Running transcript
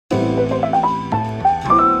A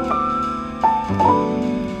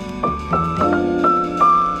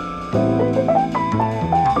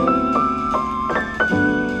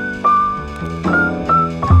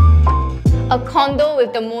condo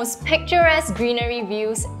with the most picturesque greenery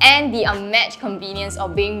views and the unmatched convenience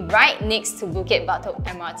of being right next to Bukit Batok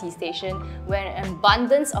MRT station, where an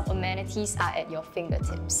abundance of amenities are at your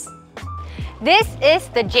fingertips. This is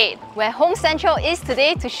the Jade, where Home Central is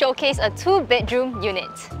today to showcase a 2-bedroom unit.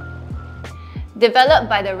 Developed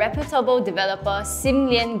by the reputable developer Sim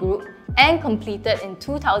Lian Group and completed in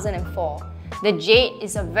 2004, the Jade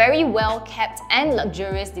is a very well-kept and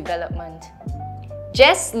luxurious development.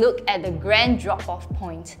 Just look at the grand drop-off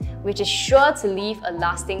point, which is sure to leave a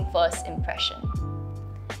lasting first impression.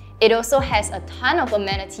 It also has a ton of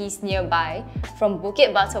amenities nearby, from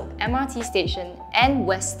Bukit Batok MRT station and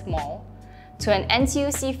West Mall, to an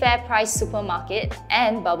𝗔𝗂𝘂𝗶𝗵 supermarket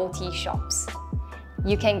and bubble tea shops.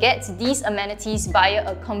 You can get to these amenities via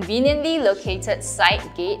a conveniently located side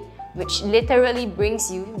gate, which literally brings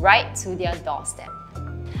you right to their doorstep.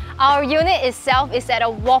 Our unit itself is at a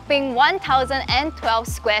whopping 1,012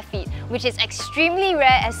 square feet, which is extremely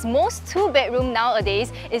rare as most 2-bedroom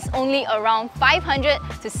nowadays is only around 500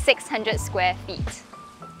 to 600 square feet.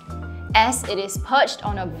 As it is perched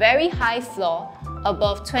on a very high floor,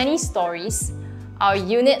 above 20 stories, our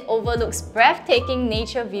unit overlooks breathtaking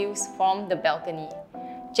nature views from the balcony.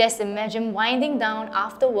 Just imagine winding down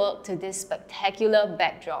after work to this spectacular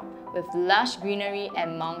backdrop with lush greenery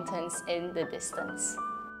and mountains in the distance.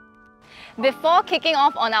 Before kicking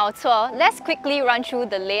off on our tour, let's quickly run through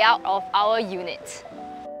the layout of our unit.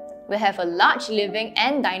 We have a large living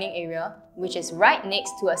and dining area, which is right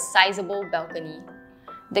next to a sizable balcony,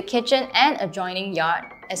 the kitchen and adjoining yard,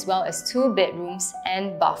 as well as 2 bedrooms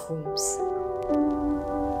and bathrooms.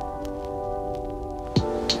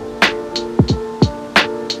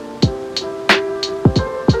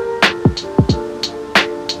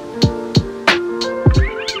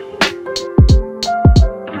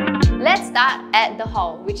 Let's start at the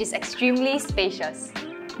hall, which is extremely spacious.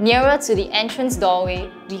 Nearer to the entrance doorway,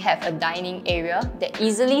 we have a dining area that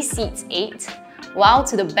easily seats 8, while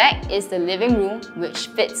to the back is the living room, which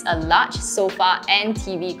fits a large sofa and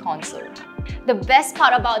TV console. The best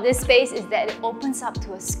part about this space is that it opens up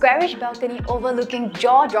to a squarish balcony overlooking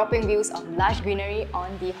jaw-dropping views of lush greenery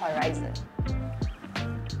on the horizon.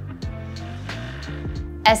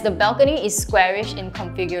 As the balcony is squarish in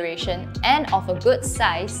configuration and of a good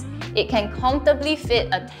size, it can comfortably fit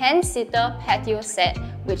a 10-seater patio set,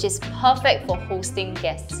 which is perfect for hosting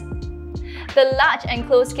guests. The large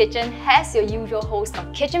enclosed kitchen has your usual host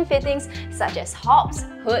of kitchen fittings such as hobs,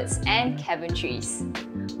 hoods, and cabinetries,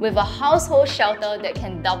 with a household shelter that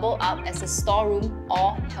can double up as a storeroom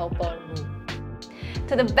or helper room.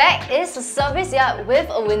 To the back is a service yard with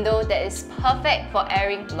a window that is perfect for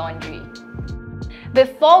airing laundry.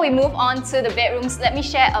 Before we move on to the bedrooms, let me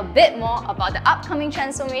share a bit more about the upcoming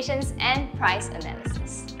transformations and price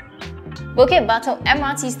analysis. Bukit Batok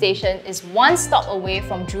MRT station is 1 stop away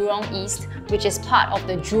from Jurong East, which is part of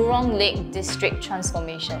the Jurong Lake District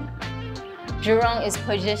transformation. Jurong is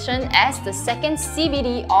positioned as the 2nd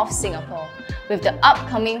CBD of Singapore. With the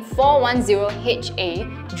upcoming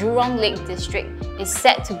 410HA, Jurong Lake District is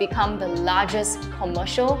set to become the largest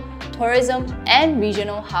commercial, tourism and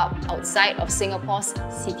regional hub outside of Singapore's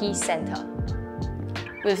city centre.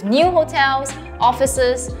 With new hotels,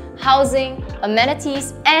 offices, housing,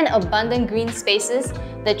 amenities and abundant green spaces,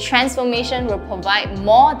 the transformation will provide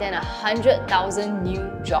more than 100,000 new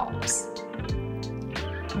jobs.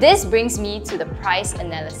 This brings me to the price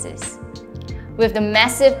analysis. With the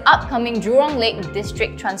massive upcoming Jurong Lake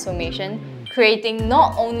District transformation, creating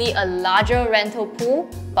not only a larger rental pool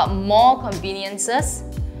but more conveniences,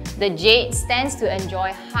 the Jade stands to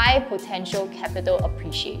enjoy high potential capital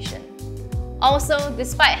appreciation. Also,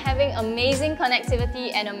 despite having amazing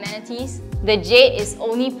connectivity and amenities, the Jade is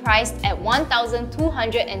only priced at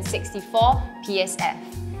 1,264 PSF.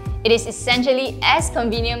 It is essentially as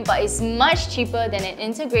convenient but is much cheaper than an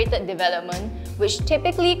integrated development, which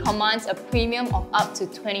typically commands a premium of up to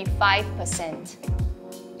 25%.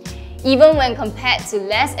 Even when compared to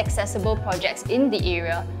less accessible projects in the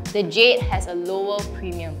area, the Jade has a lower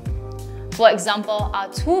premium. For example, our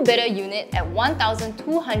 2-bedder unit at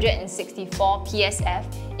 1,264 PSF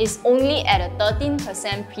is only at a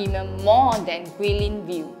 13% premium more than Guilin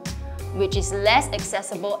View, which is less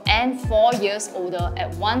accessible and 4 years older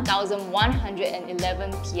at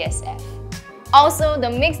 1,111 PSF. Also, the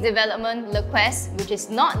mixed development 𝗵𝗄𝘶, which is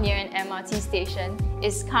not near an MRT station,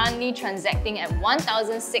 is currently transacting at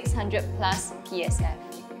 1,600 plus PSF.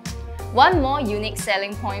 One more unique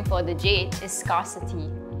selling point for the Jade is scarcity.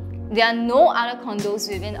 There are no other condos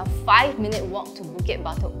within a 5-minute walk to Bukit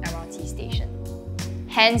Batok MRT station.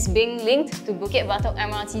 Hence, being linked to Bukit Batok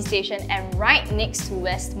MRT station and right next to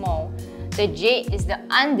West Mall, the Jade is the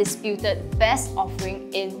undisputed best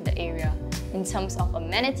offering in the area in terms of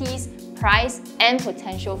amenities, price, and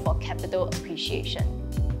potential for capital appreciation.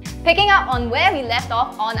 Picking up on where we left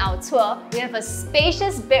off on our tour, we have a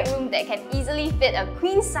spacious bedroom that can easily fit a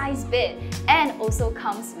queen-size bed and also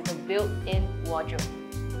comes with a built-in wardrobe.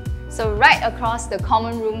 So right across the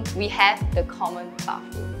common room, we have the common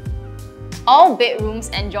bathroom. All bedrooms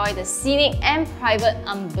enjoy the scenic and private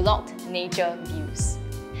unblocked nature views.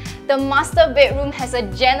 The master bedroom has a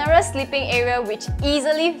generous sleeping area which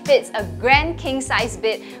easily fits a grand king-size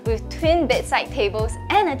bed with twin bedside tables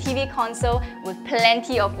and a TV console with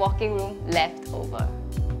plenty of walking room left over.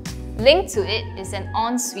 Linked to it is an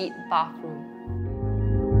ensuite bathroom.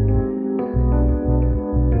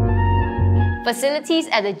 Facilities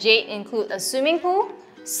at the Jade include a swimming pool,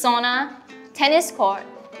 sauna, tennis court,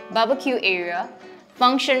 barbecue area,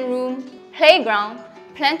 function room, playground,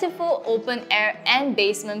 plentiful open air and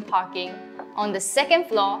basement parking. On the second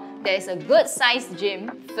floor, there is a good-sized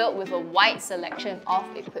gym filled with a wide selection of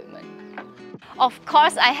equipment. Of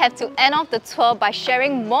course, I have to end off the tour by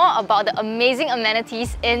sharing more about the amazing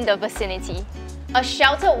amenities in the vicinity. A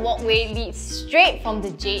sheltered walkway leads straight from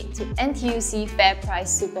the Jade to 𝗔𝗂𝐶 FairPrice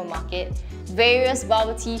supermarket, various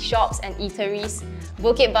bubble tea shops and eateries,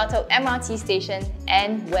 Bukit Batok MRT station,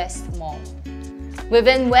 and West Mall.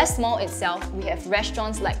 Within West Mall itself, we have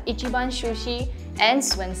restaurants like Ichiban Sushi and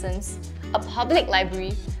Swenson's, a public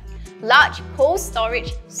library, large cold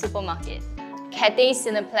storage supermarket, Cathay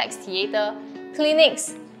Cineplex Theatre,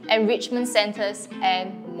 clinics, enrichment centres,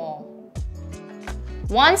 and more.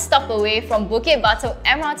 One stop away from Bukit Batok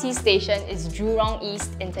MRT station is Jurong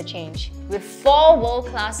East Interchange, with 4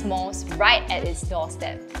 world-class malls right at its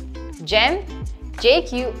doorstep: GEM,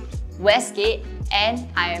 JCube, Westgate, and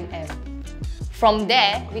IMM. From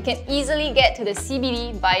there, we can easily get to the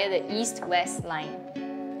CBD via the East-West line.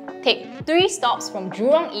 Take 3 stops from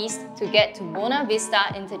Jurong East to get to Buona Vista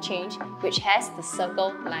Interchange, which has the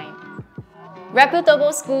Circle line.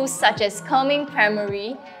 Reputable schools such as Kerming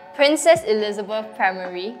Primary, Princess Elizabeth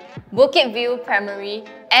Primary, Bukit View Primary,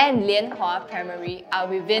 and Lianhua Primary are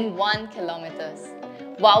within 1 kilometre,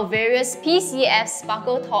 while various PCF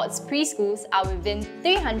Sparkle Tots preschools are within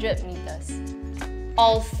 300 meters.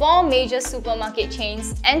 All 4 major supermarket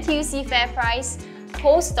chains, 𝗔𝗂𝐶 FairPrice,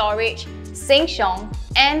 Cold Storage, Sheng Siong,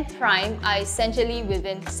 and Prime are essentially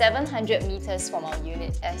within 700 meters from our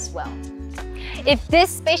unit as well. If this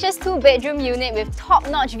spacious 2-bedroom unit with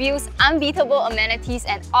top-notch views, unbeatable amenities,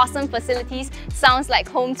 and awesome facilities sounds like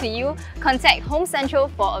home to you, contact Home Central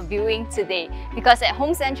for a viewing today. Because at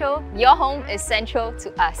Home Central, your home is central to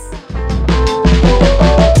us.